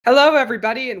Hello,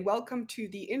 everybody, and welcome to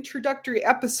the introductory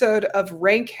episode of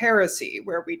Rank Heresy,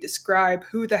 where we describe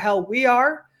who the hell we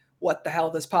are, what the hell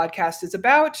this podcast is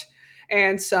about,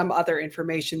 and some other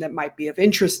information that might be of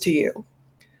interest to you.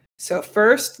 So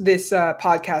first, this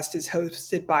podcast is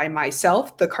hosted by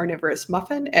myself, the Carnivorous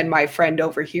Muffin, and my friend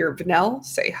over here, Vanell.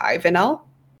 Say hi, Vanell.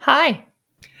 Hi.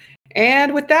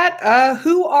 And with that,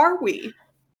 who are we?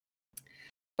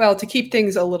 Well, to keep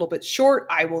things a little bit short,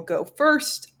 I will go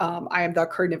first. I am the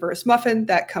Carnivorous Muffin.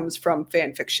 That comes from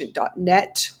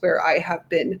fanfiction.net, where I have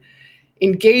been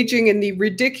engaging in the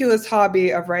ridiculous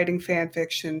hobby of writing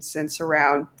fanfiction since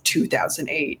around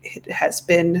 2008. It has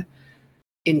been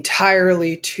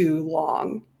entirely too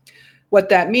long. What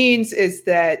that means is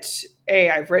that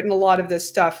A, I've written a lot of this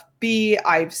stuff. B,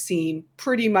 I've seen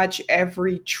pretty much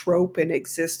every trope in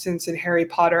existence in Harry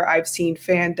Potter. I've seen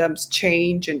fandoms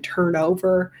change and turn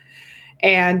over.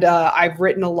 And I've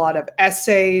written a lot of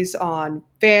essays on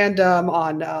fandom,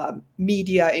 on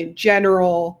media in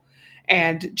general,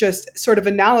 and just sort of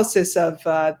analysis of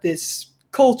this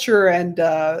culture and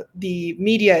the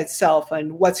media itself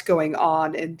and what's going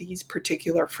on in these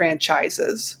particular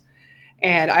franchises.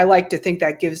 And I like to think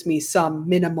that gives me some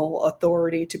minimal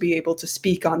authority to be able to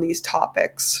speak on these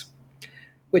topics,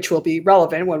 which will be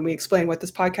relevant when we explain what this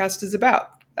podcast is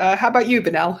about. How about you,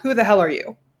 Vanell? Who the hell are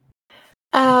you?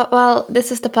 Well,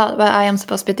 this is the part where I am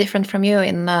supposed to be different from you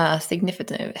in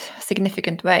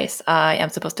significant ways. I am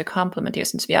supposed to compliment you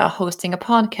since we are hosting a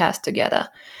podcast together.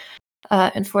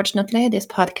 Unfortunately, this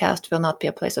podcast will not be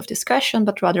a place of discussion,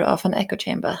 but rather of an echo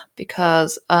chamber,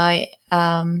 because I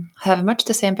have much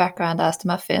the same background as the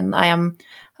Muffin. I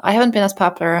haven't been as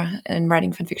popular in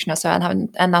writing fanfiction as her,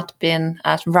 and not been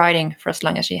at writing for as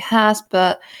long as she has.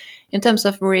 But in terms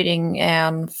of reading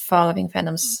and following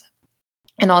fandoms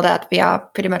and all that, we are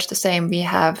pretty much the same. We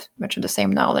have much of the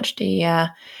same knowledge.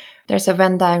 There's a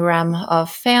Venn diagram of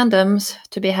fandoms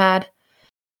to be had,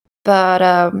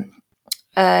 but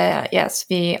yes,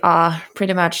 we are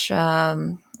pretty much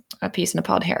a piece in a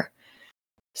pod here.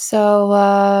 So,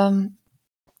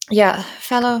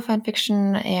 fellow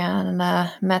fanfiction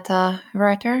and meta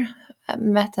writer.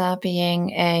 Meta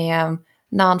being a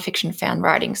non-fiction fan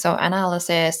writing, so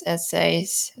analysis,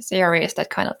 essays, theories, that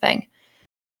kind of thing.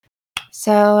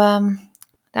 So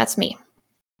that's me.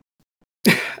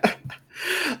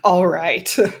 All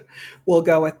right, we'll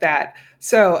go with that.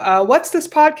 So what's this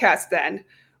podcast then?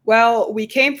 Well, we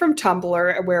came from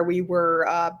Tumblr, where we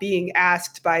were being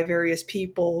asked by various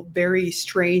people very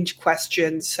strange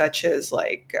questions, such as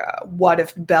what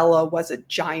if Bella was a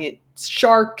giant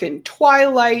shark in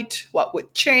Twilight? What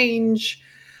would change?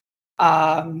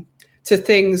 To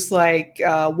things like,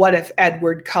 what if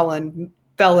Edward Cullen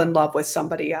fell in love with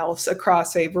somebody else,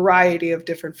 across a variety of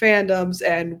different fandoms?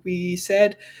 And we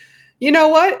said, you know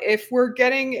what? If we're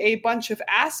getting a bunch of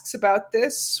asks about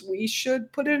this, we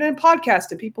should put it in a podcast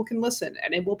and people can listen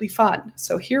and it will be fun.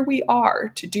 So here we are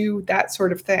to do that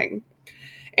sort of thing.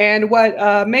 And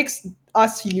what makes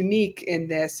us unique in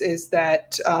this is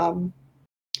that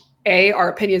A, our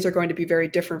opinions are going to be very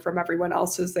different from everyone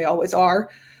else's. They always are.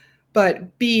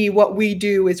 But B, what we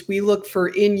do is we look for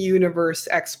in-universe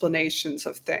explanations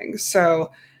of things. So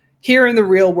here in the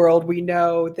real world, we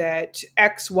know that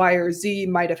X, Y, or Z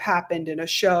might have happened in a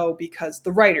show because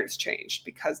the writers changed,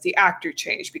 because the actor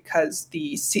changed, because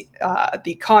the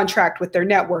contract with their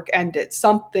network ended.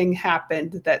 Something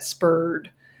happened that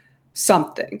spurred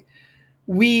something.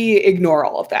 We ignore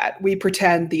all of that. We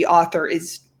pretend the author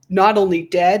is not only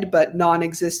dead, but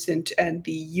non-existent, and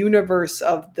the universe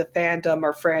of the fandom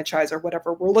or franchise or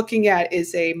whatever we're looking at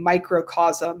is a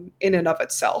microcosm in and of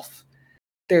itself.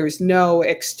 There's no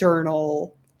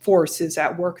external forces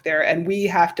at work there, and we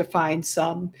have to find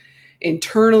some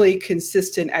internally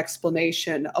consistent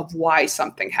explanation of why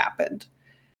something happened.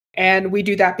 And we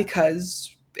do that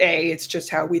because A, it's just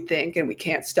how we think and we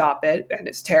can't stop it, and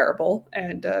it's terrible,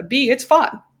 and B, it's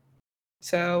fun.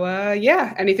 So,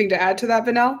 anything to add to that,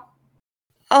 Vanell?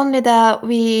 Only that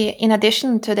we, in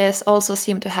addition to this, also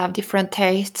seem to have different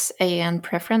tastes and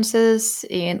preferences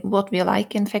in what we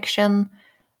like in fiction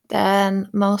than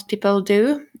most people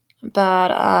do.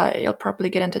 But you'll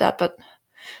probably get into that. But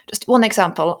just one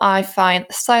example, I find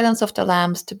Silence of the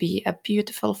Lambs to be a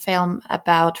beautiful film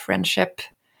about friendship.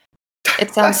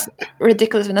 It sounds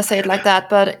ridiculous when I say it like that,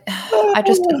 but I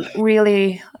just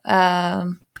really...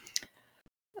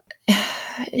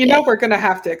 we're going to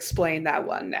have to explain that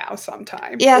one now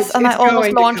sometime. Yes, and I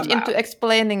almost launched into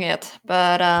explaining it,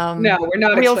 but no, we're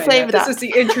not we'll explaining save that. This is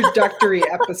the introductory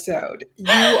episode. You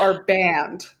are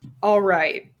banned. All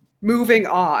right. moving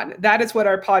on. That is what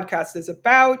our podcast is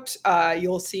about.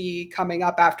 You'll see coming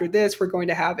up after this, we're going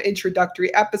to have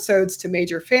introductory episodes to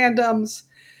major fandoms.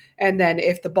 And then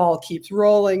if the ball keeps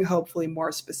rolling, hopefully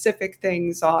more specific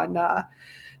things on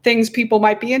things people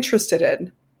might be interested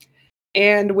in.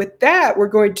 And with that, we're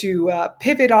going to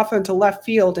pivot off into left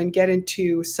field and get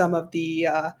into some of the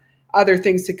other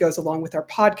things that goes along with our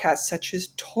podcast, such as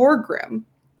Torgrim.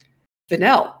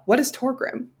 Vanell, what is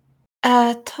Torgrim?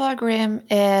 Torgrim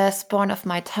is born of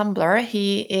my Tumblr.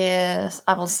 He is,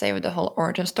 I will say with the whole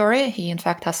origin story, he in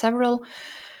fact has several.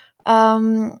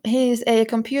 He's a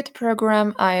computer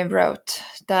program I wrote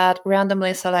that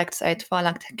randomly selects a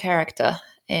Twilight character.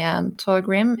 And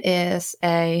Torgrim is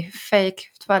a fake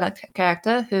Twilight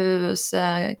character whose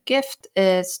gift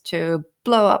is to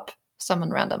blow up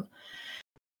someone random.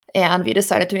 And we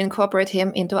decided to incorporate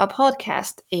him into our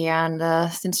podcast.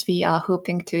 And since we are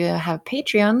hoping to have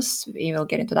Patreons, we will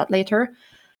get into that later.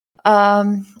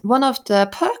 One of the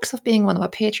perks of being one of our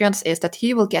Patreons is that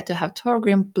he will get to have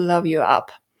Torgrim blow you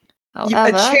up.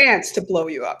 However, a chance to blow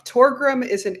you up. Torgrim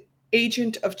is an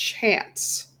agent of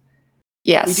chance.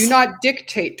 Yes. We do not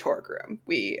dictate Torgrim.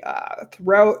 We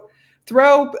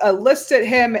throw a list at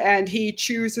him, and he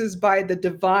chooses by the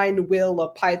divine will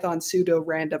of Python pseudo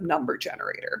random number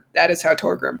generator. That is how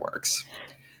Torgrim works.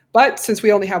 But since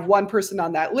we only have one person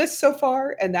on that list so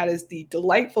far, and that is the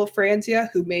delightful Franzia,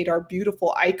 who made our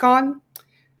beautiful icon,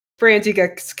 Franzia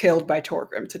gets killed by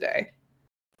Torgrim today.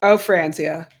 Oh,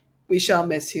 Franzia, we shall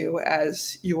miss you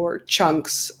as your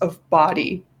chunks of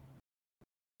body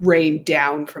rain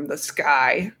down from the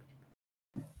sky.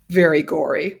 Very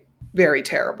gory, very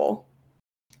terrible.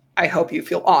 I hope you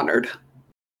feel honored.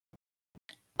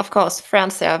 Of course,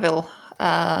 Franzia will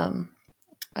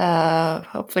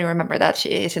hopefully remember that she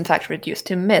is in fact reduced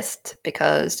to mist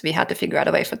because we had to figure out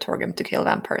a way for Torgrim to kill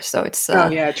vampires. So it's oh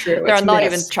yeah, true. There are not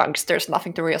even chunks. There's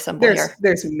nothing to reassemble here.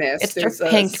 There's mist. There's a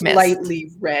pink slightly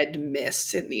mist. Red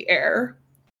mist in the air.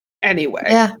 Anyway.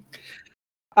 Yeah.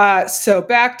 So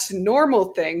back to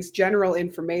normal things, general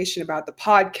information about the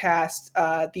podcast.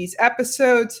 These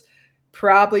episodes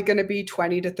probably going to be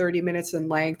 20 to 30 minutes in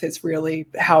length. It's really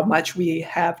how much we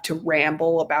have to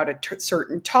ramble about a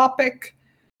certain topic.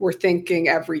 We're thinking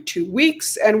every 2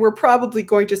 weeks, and we're probably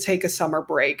going to take a summer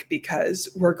break because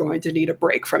we're going to need a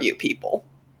break from you people.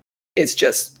 It's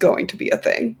just going to be a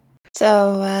thing.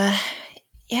 So,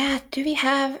 do we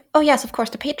have... Oh, yes, of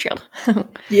course, the Patreon.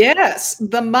 Yes,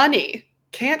 the money.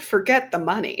 Can't forget the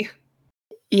money.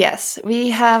 Yes, we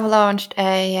have launched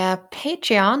a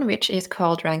Patreon, which is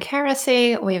called Rank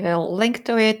Heresy. We will link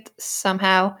to it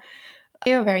somehow,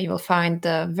 where you will find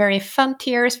the very fun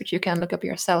tiers, which you can look up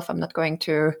yourself. I'm not going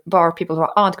to bore people who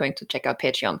aren't going to check out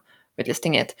Patreon with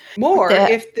listing it.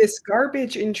 If this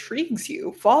garbage intrigues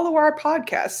you, follow our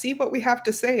podcast, see what we have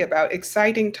to say about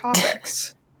exciting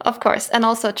topics. Of course, and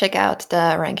also check out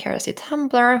the Rank Heresy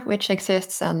Tumblr, which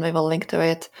exists, and we will link to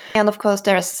it. And of course,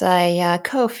 there's a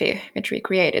Ko-fi, which we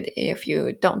created. If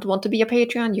you don't want to be a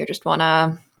Patreon, you just want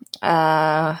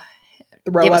to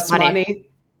throw us money.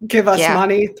 Give us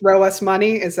money, throw us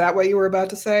money. Is that what you were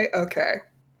about to say? Okay.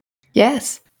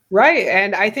 Yes. Right,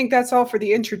 and I think that's all for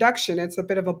the introduction. It's a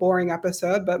bit of a boring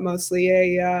episode, but mostly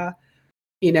a...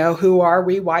 who are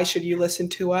we? Why should you listen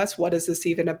to us? What is this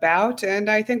even about? And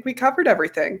I think we covered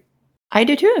everything. I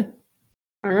do too.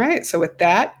 All right. So with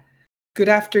that, good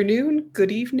afternoon,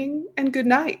 good evening, and good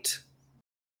night.